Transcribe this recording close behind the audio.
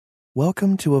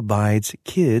Welcome to Abide's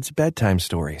Kids Bedtime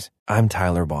Stories. I'm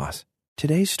Tyler Boss.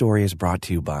 Today's story is brought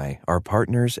to you by our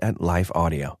partners at Life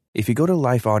Audio. If you go to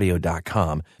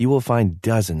lifeaudio.com, you will find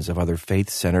dozens of other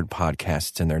faith-centered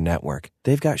podcasts in their network.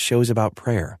 They've got shows about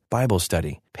prayer, Bible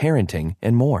study, parenting,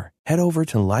 and more. Head over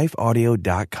to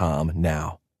lifeaudio.com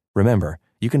now. Remember,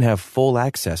 you can have full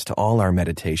access to all our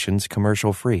meditations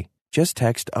commercial-free. Just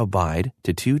text ABIDE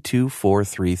to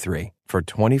 22433 for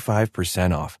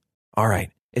 25% off. All right.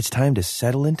 It's time to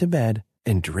settle into bed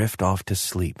and drift off to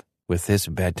sleep with this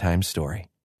bedtime story.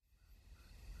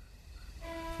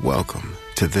 Welcome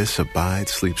to this Abide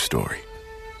Sleep Story.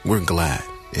 We're glad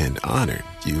and honored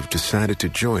you've decided to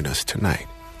join us tonight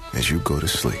as you go to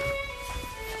sleep.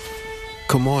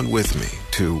 Come on with me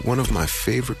to one of my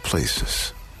favorite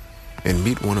places and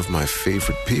meet one of my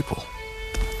favorite people.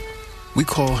 We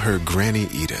call her Granny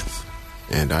Edith,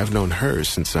 and I've known her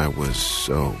since I was,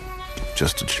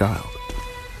 just a child.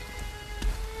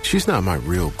 She's not my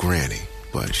real granny,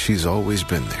 but she's always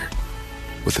been there,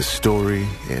 with a story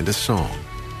and a song,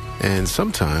 and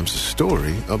sometimes a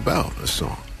story about a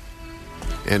song.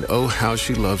 And oh, how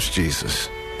she loves Jesus.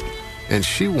 And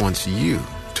she wants you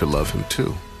to love him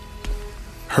too.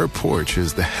 Her porch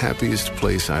is the happiest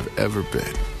place I've ever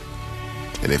been.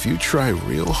 And if you try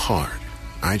real hard,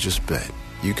 I just bet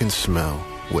you can smell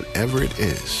whatever it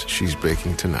is she's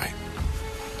baking tonight.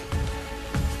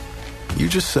 You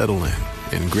just settle in,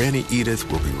 and Granny Edith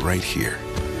will be right here.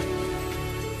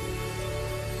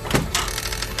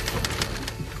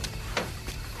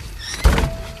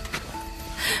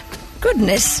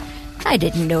 Goodness, I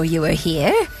didn't know you were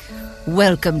here.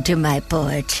 Welcome to my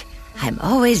porch. I'm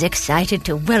always excited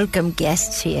to welcome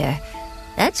guests here.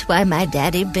 That's why my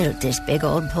daddy built this big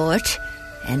old porch,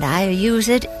 and I use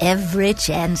it every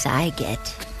chance I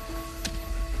get.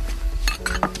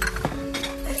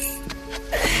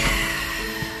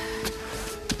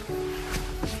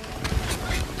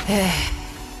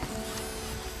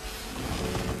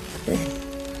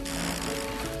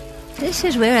 This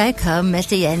is where I come at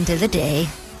the end of the day,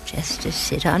 just to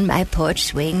sit on my porch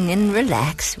swing and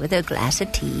relax with a glass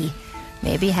of tea,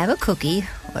 maybe have a cookie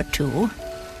or two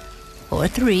or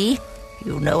three.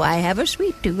 You know I have a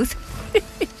sweet tooth.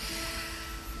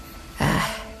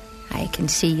 I can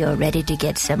see you're ready to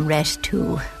get some rest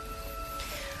too.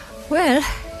 Well,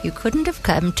 you couldn't have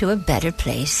come to a better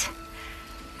place.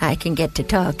 I can get to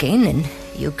talking and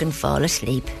you can fall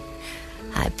asleep.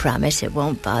 I promise it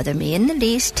won't bother me in the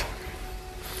least.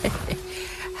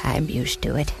 I'm used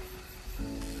to it.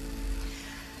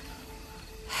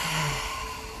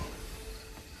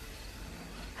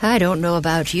 I don't know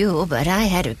about you, but I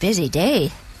had a busy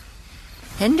day.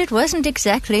 And it wasn't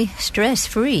exactly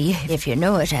stress-free, if you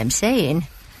know what I'm saying.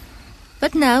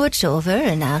 But now it's over,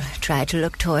 and I'll try to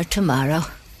look toward tomorrow.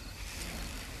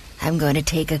 I'm going to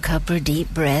take a couple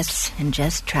deep breaths and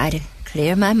just try to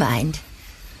clear my mind.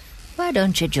 Why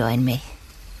don't you join me?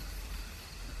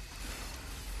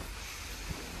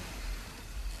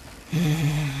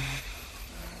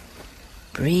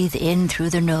 Breathe in through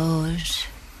the nose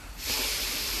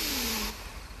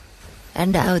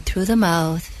and out through the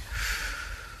mouth.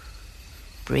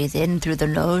 Breathe in through the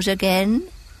nose again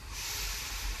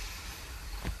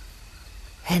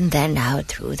and then out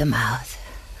through the mouth.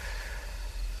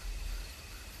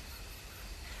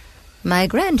 My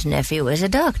grandnephew was a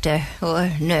doctor or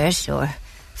nurse or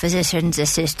physician's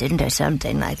assistant or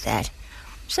something like that.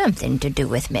 Something to do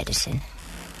with medicine.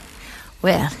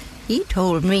 Well, he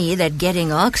told me that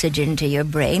getting oxygen to your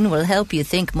brain will help you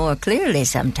think more clearly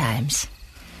sometimes.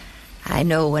 I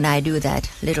know when I do that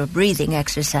little breathing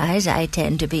exercise, I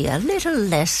tend to be a little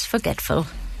less forgetful.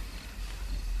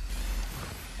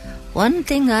 One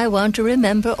thing I want to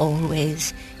remember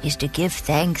always is to give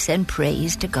thanks and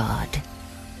praise to God.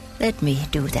 Let me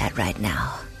do that right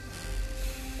now.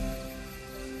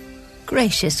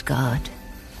 Gracious God,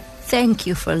 thank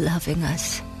you for loving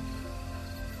us.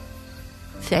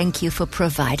 Thank you for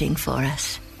providing for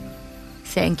us.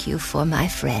 Thank you for my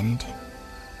friend.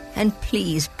 And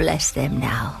please bless them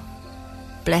now.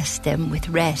 Bless them with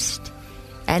rest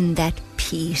and that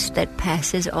peace that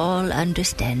passes all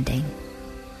understanding.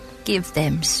 Give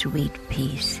them sweet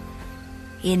peace.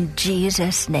 In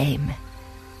Jesus' name,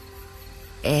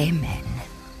 amen.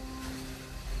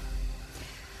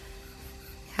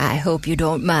 I hope you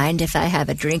don't mind if I have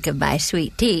a drink of my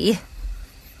sweet tea.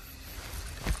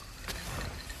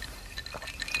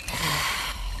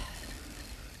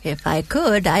 If I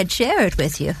could, I'd share it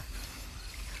with you.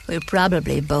 We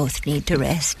probably both need to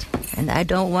rest, and I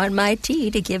don't want my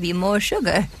tea to give you more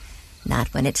sugar.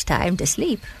 Not when it's time to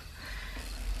sleep.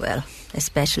 Well,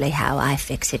 especially how I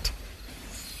fix it.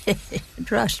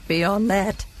 Trust me on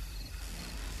that.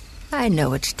 I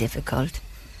know it's difficult,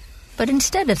 but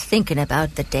instead of thinking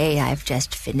about the day I've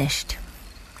just finished,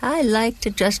 I like to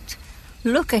just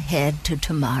look ahead to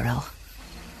tomorrow,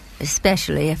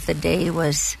 especially if the day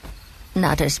was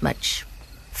not as much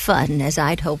fun as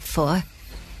I'd hoped for.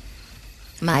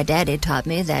 My daddy taught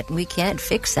me that we can't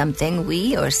fix something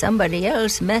we or somebody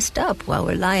else messed up while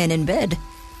we're lying in bed,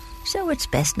 so it's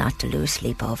best not to lose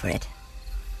sleep over it.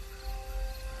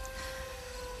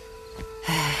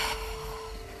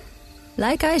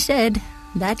 Like I said,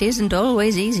 that isn't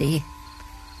always easy.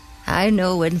 I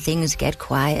know when things get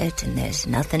quiet and there's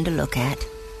nothing to look at.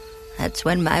 That's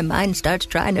when my mind starts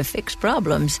trying to fix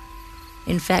problems.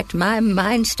 In fact, my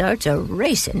mind starts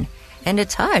a-racing, and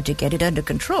it's hard to get it under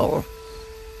control.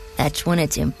 That's when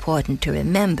it's important to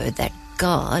remember that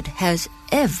God has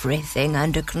everything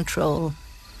under control.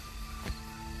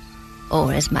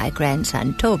 Or as my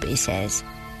grandson Toby says,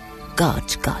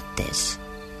 God's got this.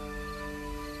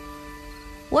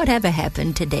 Whatever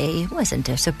happened today wasn't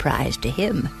a surprise to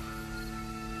him.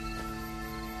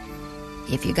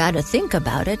 If you gotta think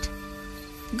about it,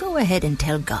 go ahead and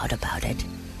tell God about it.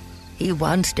 He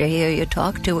wants to hear you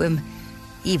talk to him,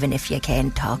 even if you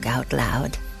can't talk out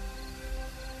loud.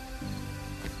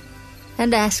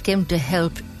 And ask him to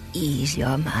help ease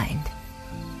your mind,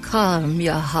 calm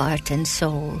your heart and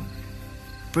soul,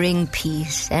 bring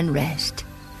peace and rest.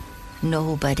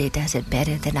 Nobody does it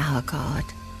better than our God.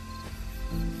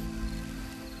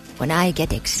 When I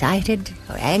get excited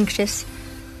or anxious,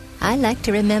 I like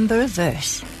to remember a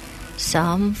verse,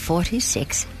 Psalm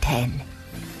 46:10.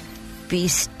 Be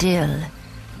still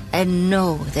and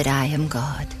know that I am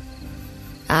God.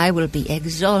 I will be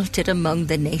exalted among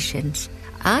the nations.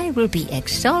 I will be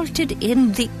exalted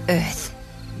in the earth.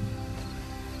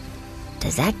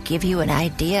 Does that give you an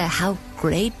idea how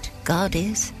great God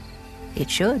is? It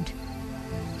should.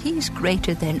 He's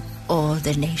greater than all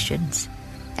the nations,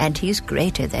 and he's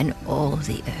greater than all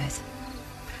the earth.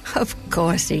 Of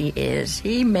course he is.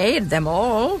 He made them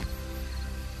all.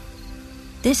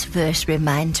 This verse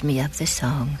reminds me of the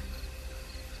song.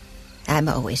 I'm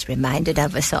always reminded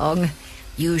of a song,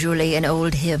 usually an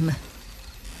old hymn.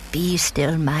 Be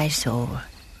still, my soul.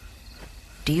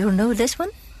 Do you know this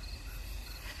one?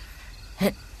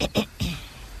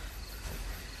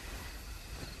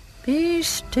 Be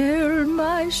still,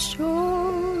 my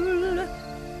soul.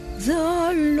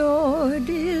 The Lord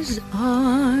is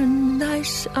on thy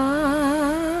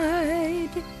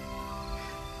side.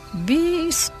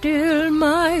 Be still,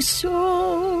 my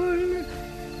soul.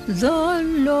 The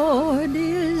Lord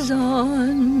is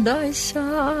on thy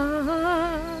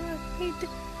side.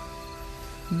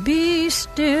 Be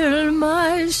still,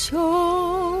 my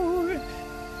soul.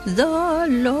 The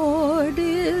Lord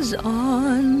is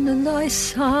on thy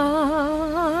side.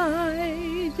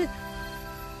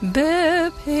 Bear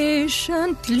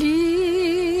patiently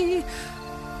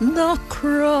the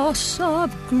cross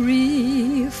of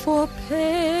grief or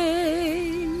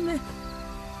pain.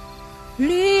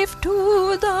 Leave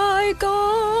to thy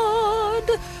God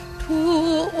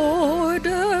to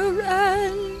order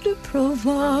and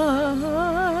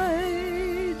provide.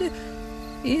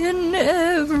 In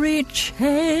every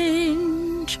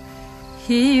change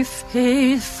he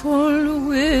faithful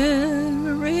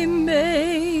will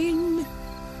remain.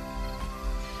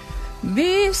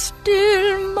 Be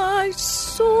still, my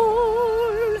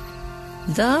soul,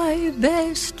 thy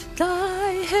best,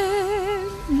 thy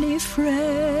heavenly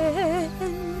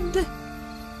friend.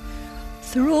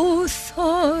 Through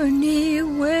thorny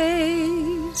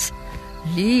ways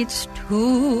leads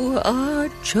to a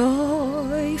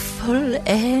joyful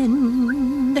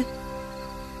end.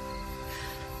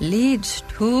 Leads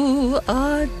to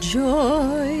a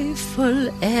joyful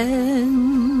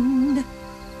end.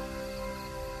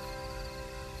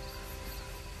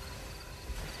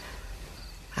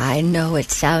 I know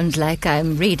it sounds like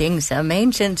I'm reading some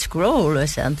ancient scroll or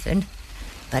something,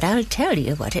 but I'll tell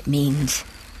you what it means.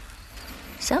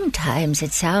 Sometimes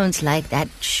it sounds like that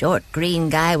short green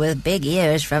guy with big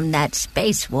ears from that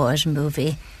Space Wars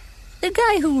movie. The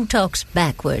guy who talks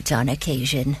backwards on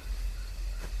occasion.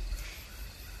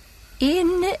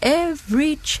 In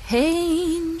every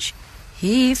change,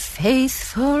 he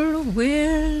faithful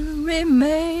will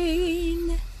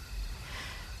remain.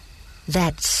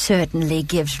 That certainly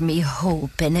gives me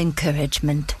hope and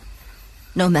encouragement.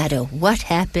 No matter what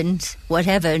happens,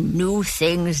 whatever new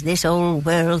things this old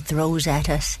world throws at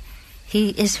us,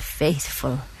 he is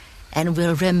faithful and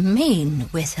will remain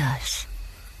with us.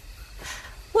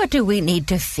 What do we need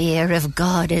to fear if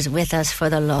God is with us for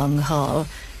the long haul,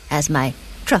 as my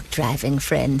truck driving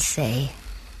friends say?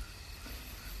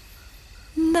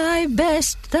 thy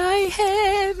best, thy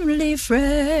heavenly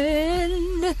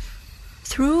friend,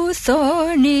 through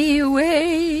thorny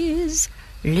ways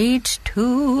leads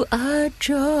to a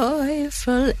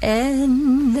joyful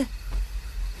end.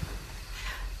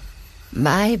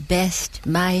 My best,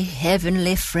 my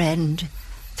heavenly friend,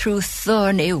 through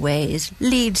thorny ways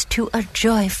leads to a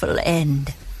joyful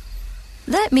end.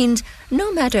 That means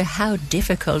no matter how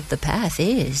difficult the path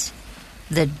is,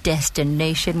 the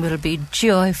destination will be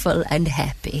joyful and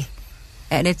happy.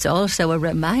 And it's also a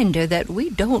reminder that we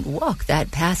don't walk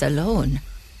that path alone.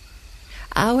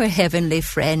 Our heavenly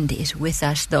friend is with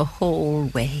us the whole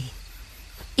way,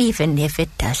 even if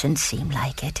it doesn't seem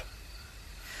like it.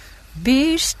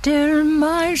 Be still,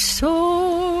 my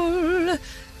soul,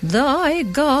 thy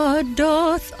God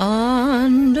doth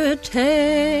undertake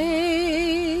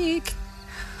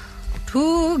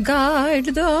to guide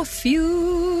the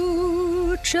future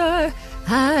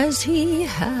as he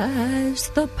has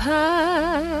the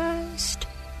past.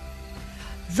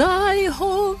 Thy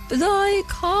hope, thy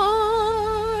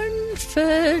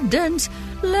confidence,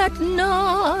 let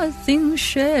nothing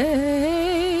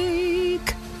shake.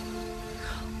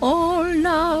 All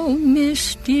now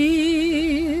mysterious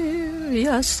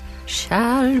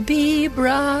shall be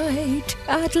bright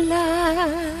at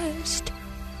last.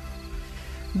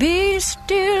 Be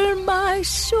still, my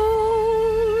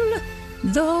soul,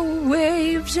 the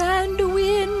waves and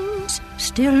winds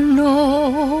still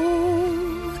know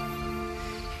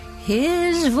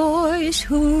his voice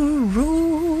who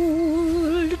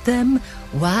ruled them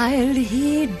while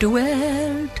he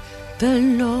dwelt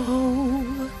below.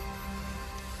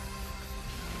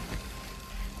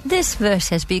 This verse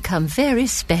has become very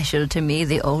special to me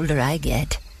the older I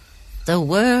get. The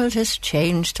world has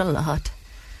changed a lot,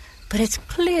 but it's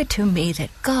clear to me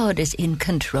that God is in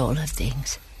control of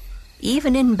things.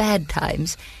 Even in bad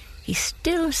times, he's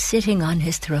still sitting on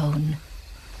his throne,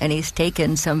 and he's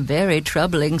taken some very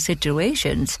troubling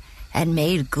situations and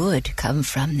made good come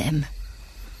from them.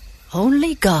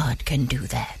 Only God can do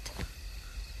that.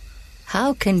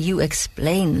 How can you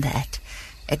explain that,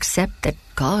 except that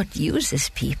God uses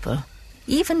people,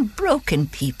 even broken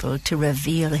people, to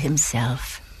reveal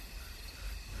himself?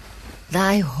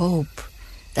 Thy hope,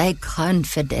 thy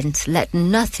confidence, let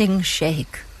nothing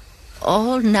shake.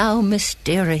 All now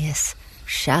mysterious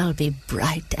shall be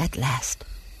bright at last.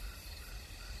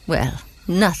 Well,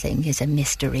 nothing is a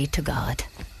mystery to God.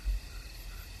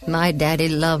 My daddy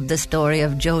loved the story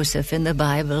of Joseph in the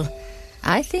Bible,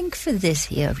 I think for this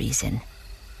here reason.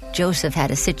 Joseph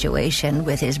had a situation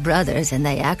with his brothers, and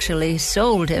they actually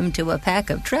sold him to a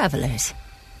pack of travelers.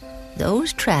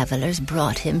 Those travelers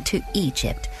brought him to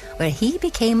Egypt, where he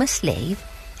became a slave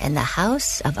in the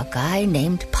house of a guy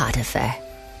named Potiphar.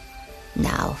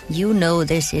 Now, you know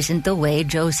this isn't the way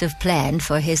Joseph planned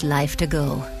for his life to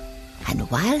go. And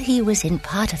while he was in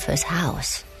Potiphar's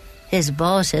house, his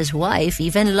boss's wife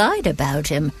even lied about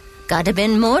him, got him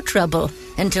in more trouble,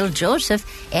 until Joseph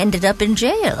ended up in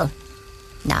jail.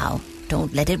 Now,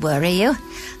 don't let it worry you.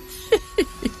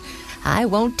 I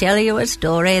won't tell you a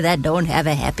story that don't have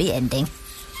a happy ending.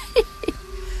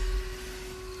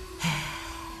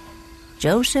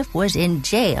 Joseph was in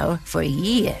jail for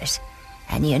years,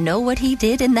 and you know what he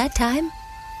did in that time?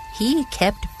 He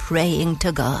kept praying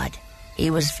to God. He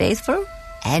was faithful,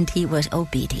 and he was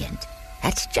obedient.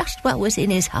 That's just what was in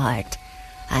his heart.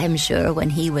 I'm sure when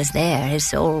he was there, his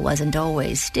soul wasn't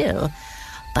always still,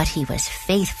 but he was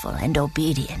faithful and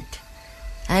obedient.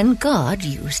 And God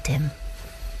used him.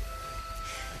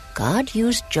 God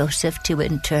used Joseph to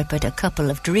interpret a couple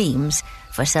of dreams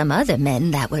for some other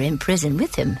men that were in prison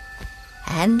with him.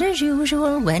 And as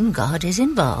usual, when God is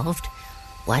involved,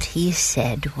 what he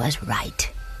said was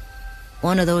right.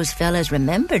 One of those fellas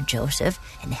remembered Joseph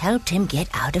and helped him get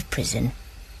out of prison,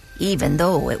 even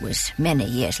though it was many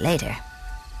years later.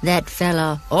 That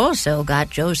fella also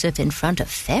got Joseph in front of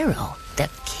Pharaoh, the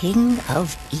king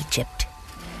of Egypt.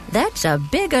 That's a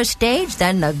bigger stage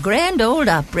than the Grand Ole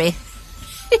Opry.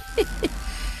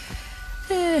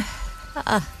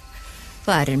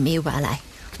 Pardon me while I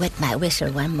wet my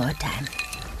whistle one more time.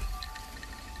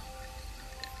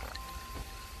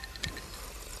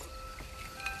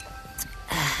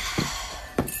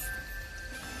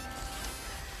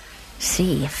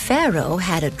 See, Pharaoh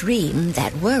had a dream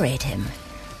that worried him,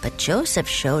 but Joseph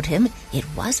showed him it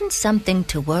wasn't something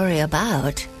to worry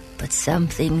about, but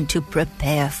something to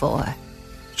prepare for.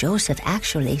 Joseph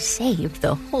actually saved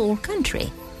the whole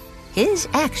country. His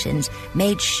actions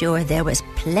made sure there was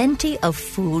plenty of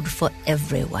food for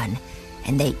everyone,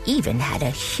 and they even had a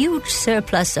huge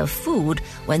surplus of food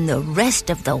when the rest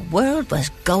of the world was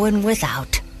going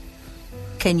without.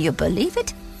 Can you believe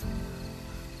it?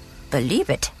 believe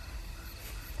it.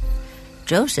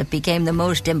 Joseph became the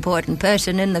most important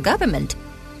person in the government.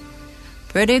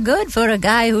 Pretty good for a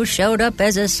guy who showed up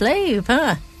as a slave,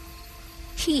 huh?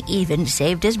 He even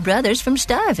saved his brothers from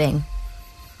starving.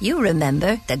 You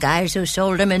remember the guys who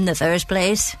sold him in the first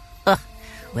place?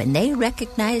 When they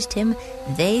recognized him,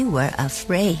 they were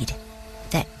afraid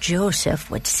that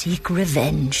Joseph would seek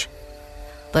revenge.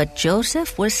 But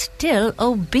Joseph was still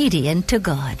obedient to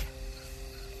God.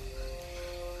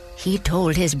 He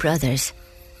told his brothers,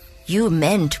 "You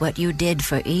meant what you did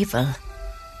for evil,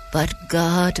 but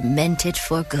God meant it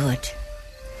for good."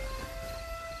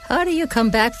 How do you come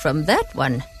back from that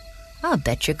one? I'll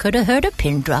bet you could have heard a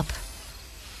pin drop.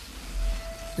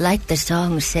 Like the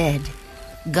song said,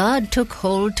 God took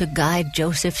hold to guide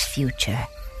Joseph's future,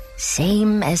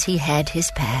 same as he had his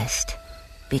past.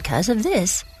 Because of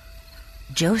this,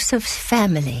 Joseph's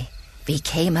family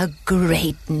became a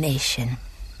great nation.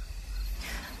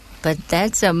 But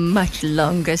that's a much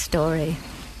longer story.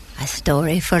 A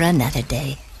story for another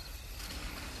day.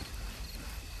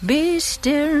 Be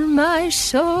still, my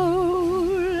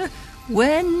soul,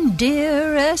 when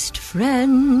dearest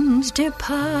friends depart,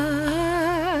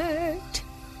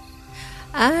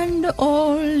 and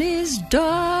all is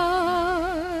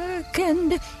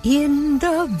darkened in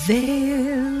the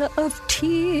veil of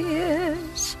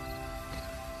tears.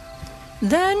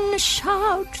 Then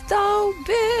shalt thou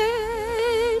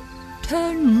bid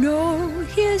to know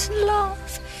his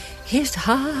love, his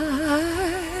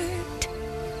heart,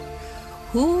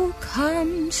 who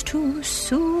comes to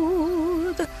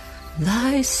soothe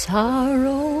thy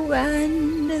sorrow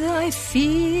and thy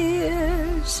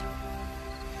fears.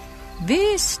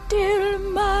 Be still,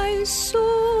 my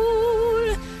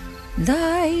soul,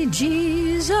 thy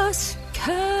Jesus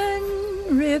can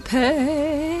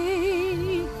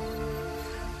repay.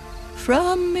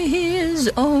 From his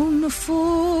own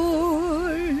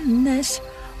fullness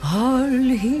all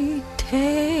he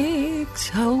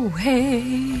takes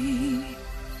away.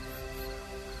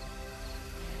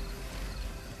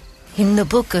 In the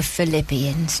book of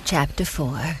Philippians, chapter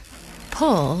 4,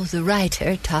 Paul, the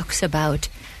writer, talks about,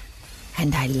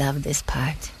 and I love this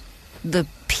part, the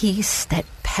peace that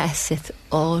passeth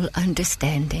all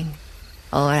understanding.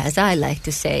 Or, as I like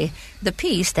to say, the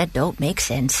peace that don't make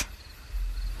sense.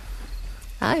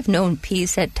 I've known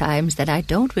peace at times that I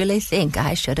don't really think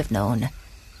I should have known.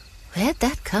 Where'd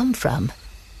that come from?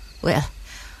 Well,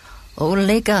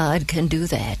 only God can do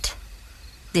that.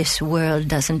 This world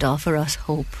doesn't offer us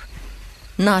hope.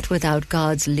 Not without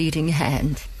God's leading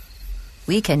hand.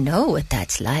 We can know what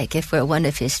that's like if we're one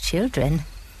of his children.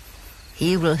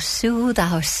 He will soothe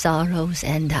our sorrows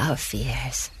and our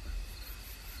fears.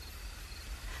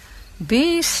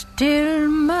 Be still,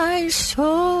 my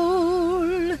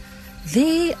soul,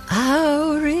 the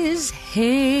hour is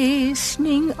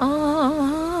hastening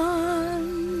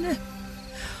on,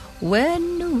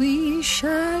 when we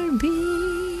shall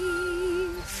be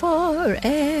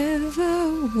forever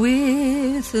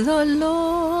with the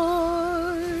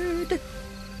Lord.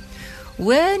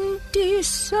 When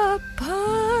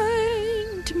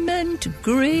disappointment,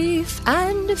 grief,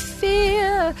 and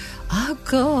fear are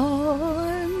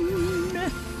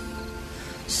gone,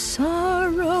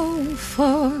 sorrow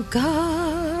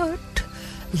forgot,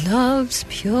 love's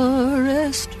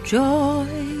purest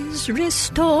joys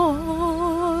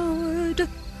restored.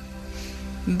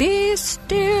 Be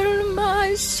still,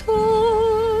 my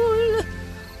soul,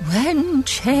 when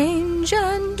change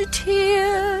and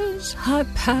tears are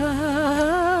past,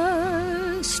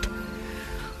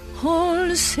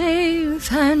 all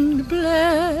safe and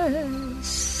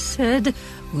blessed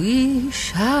we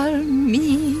shall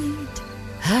meet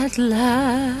at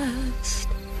last.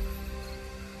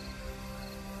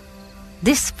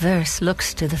 This verse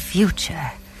looks to the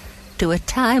future, to a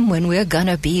time when we're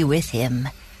gonna be with him.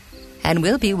 And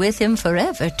we'll be with him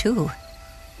forever, too.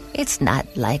 It's not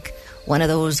like one of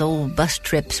those old bus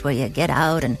trips where you get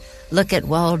out and look at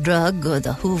Wall Drug or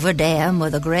the Hoover Dam or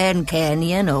the Grand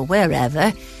Canyon or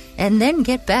wherever, and then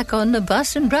get back on the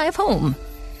bus and drive home.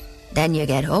 Then you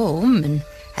get home, and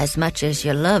as much as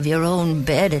you love your own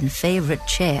bed and favorite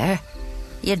chair,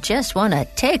 you just want to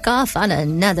take off on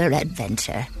another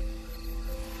adventure.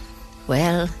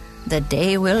 Well, the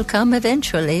day will come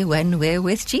eventually when we're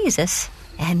with Jesus,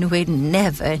 and we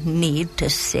never need to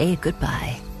say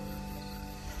goodbye.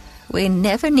 We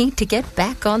never need to get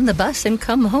back on the bus and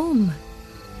come home.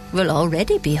 We'll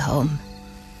already be home.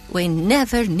 We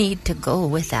never need to go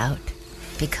without,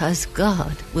 because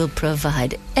God will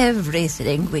provide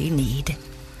everything we need.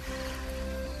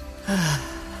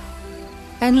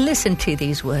 And listen to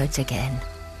these words again.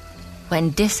 When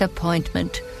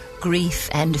disappointment, grief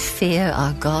and fear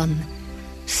are gone,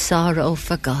 sorrow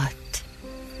forgot,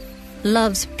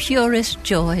 love's purest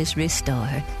joys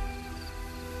restored.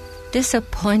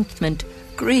 Disappointment,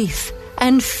 grief,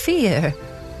 and fear,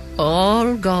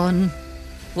 all gone.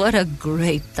 What a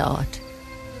great thought.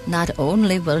 Not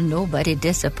only will nobody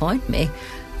disappoint me,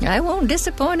 I won't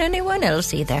disappoint anyone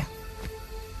else either.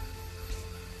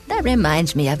 That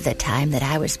reminds me of the time that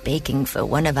I was baking for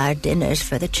one of our dinners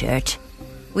for the church.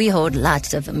 We hold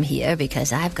lots of them here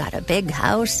because I've got a big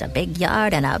house, a big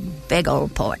yard, and a big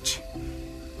old porch.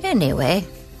 Anyway,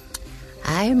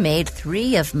 I made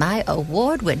 3 of my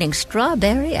award-winning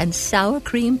strawberry and sour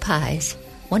cream pies,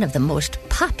 one of the most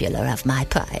popular of my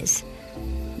pies.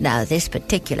 Now, this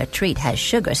particular treat has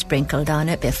sugar sprinkled on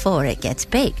it before it gets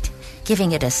baked,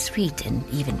 giving it a sweet and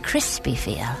even crispy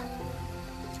feel.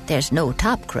 There's no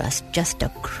top crust, just a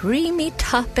creamy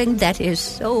topping that is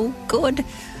so good.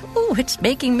 Oh, it's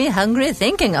making me hungry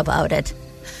thinking about it.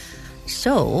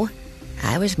 So,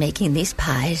 I was making these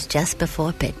pies just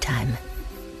before bedtime.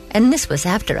 And this was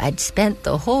after I'd spent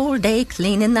the whole day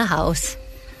cleaning the house.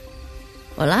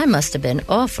 Well, I must have been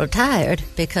awful tired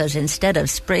because instead of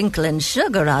sprinkling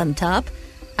sugar on top,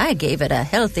 I gave it a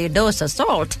healthy dose of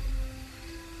salt.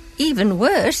 Even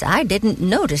worse, I didn't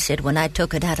notice it when I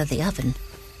took it out of the oven.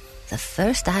 The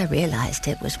first I realized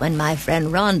it was when my friend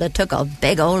Rhonda took a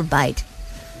big old bite.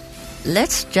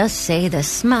 Let's just say the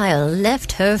smile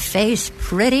left her face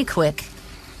pretty quick.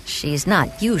 She's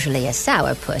not usually a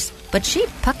sourpuss, but she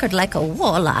puckered like a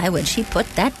walleye when she put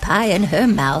that pie in her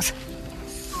mouth.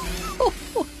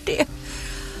 Oh, dear.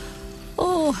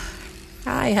 Oh,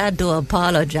 I had to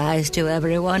apologize to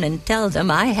everyone and tell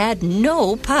them I had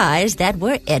no pies that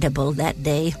were edible that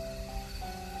day.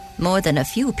 More than a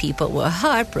few people were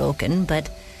heartbroken, but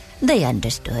they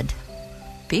understood.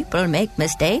 People make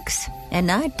mistakes, and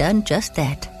I'd done just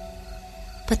that.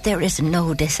 But there is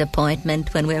no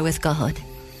disappointment when we're with God.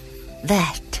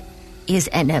 That is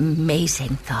an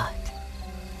amazing thought.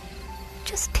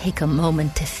 Just take a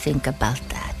moment to think about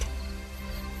that.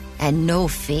 And no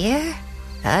fear?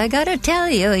 I gotta tell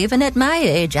you, even at my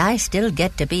age, I still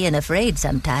get to being afraid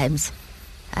sometimes.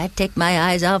 I take my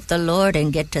eyes off the Lord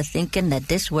and get to thinking that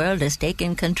this world is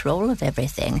taking control of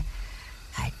everything.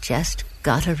 I just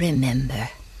gotta remember.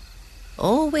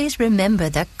 Always remember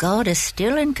that God is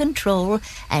still in control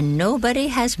and nobody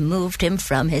has moved him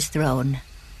from his throne.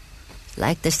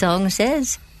 Like the song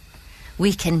says,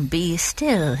 we can be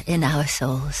still in our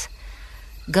souls.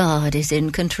 God is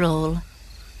in control,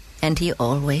 and he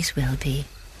always will be.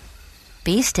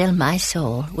 Be Still My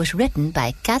Soul was written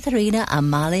by Katharina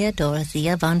Amalia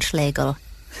Dorothea von Schlegel.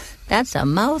 That's a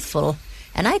mouthful,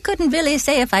 and I couldn't really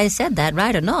say if I said that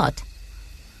right or not.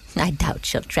 I doubt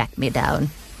she'll track me down.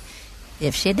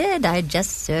 If she did, I'd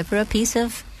just serve her a piece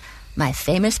of my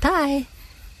famous pie,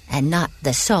 and not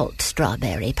the salt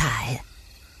strawberry pie.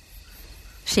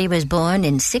 She was born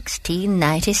in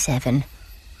 1697.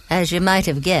 As you might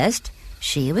have guessed,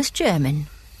 she was German.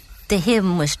 The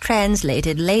hymn was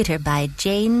translated later by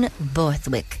Jane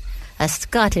Borthwick, a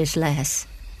Scottish lass.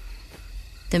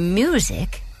 The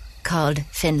music, called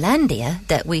Finlandia,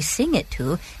 that we sing it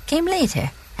to, came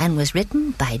later and was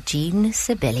written by Jean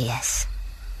Sibelius.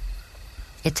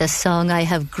 It's a song I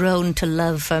have grown to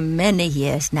love for many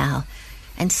years now,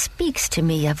 and speaks to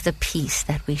me of the peace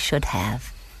that we should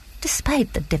have,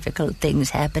 despite the difficult things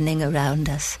happening around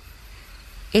us.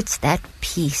 It's that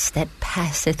peace that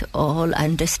passeth all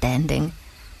understanding.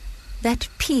 That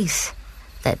peace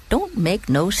that don't make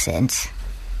no sense.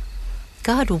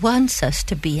 God wants us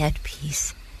to be at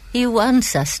peace. He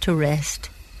wants us to rest.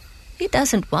 He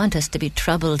doesn't want us to be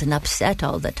troubled and upset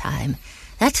all the time.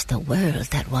 That's the world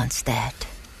that wants that.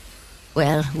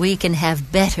 Well, we can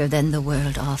have better than the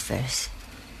world offers.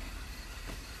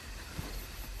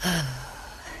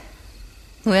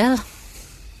 Well,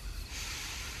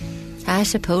 I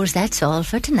suppose that's all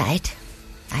for tonight.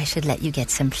 I should let you get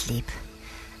some sleep.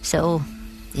 So,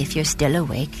 if you're still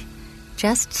awake,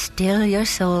 just still your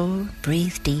soul,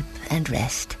 breathe deep, and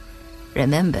rest.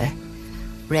 Remember,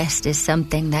 rest is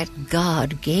something that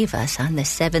God gave us on the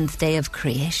 7th day of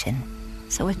creation,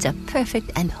 so it's a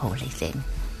perfect and holy thing.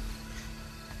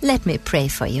 Let me pray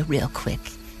for you real quick,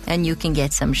 and you can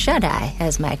get some shut-eye,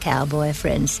 as my cowboy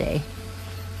friends say.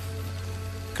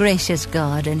 Gracious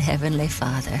God and Heavenly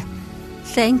Father,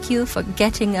 thank you for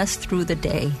getting us through the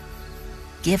day.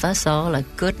 Give us all a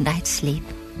good night's sleep,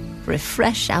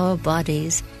 refresh our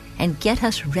bodies, and get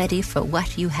us ready for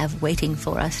what you have waiting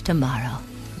for us tomorrow.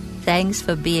 Thanks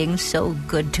for being so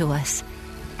good to us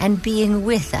and being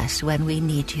with us when we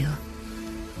need you,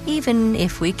 even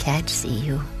if we can't see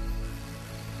you.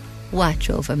 Watch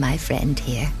over my friend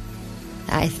here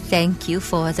I thank you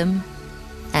for them,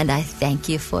 and I thank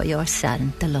you for your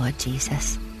Son, the Lord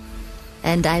Jesus.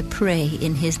 And I pray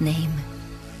in his name.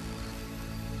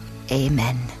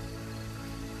 Amen.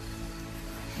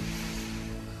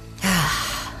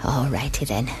 All righty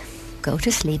then. Go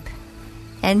to sleep.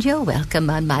 And you're welcome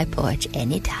on my porch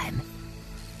anytime.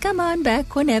 Come on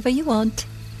back whenever you want.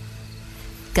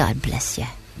 God bless you.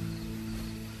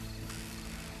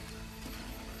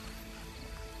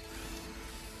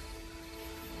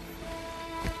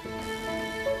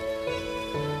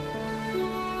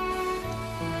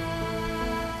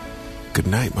 Good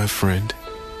night, my friend.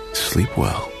 Sleep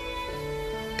well.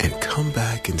 And come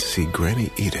back and see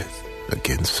Granny Edith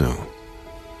again soon.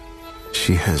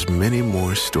 She has many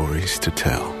more stories to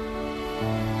tell.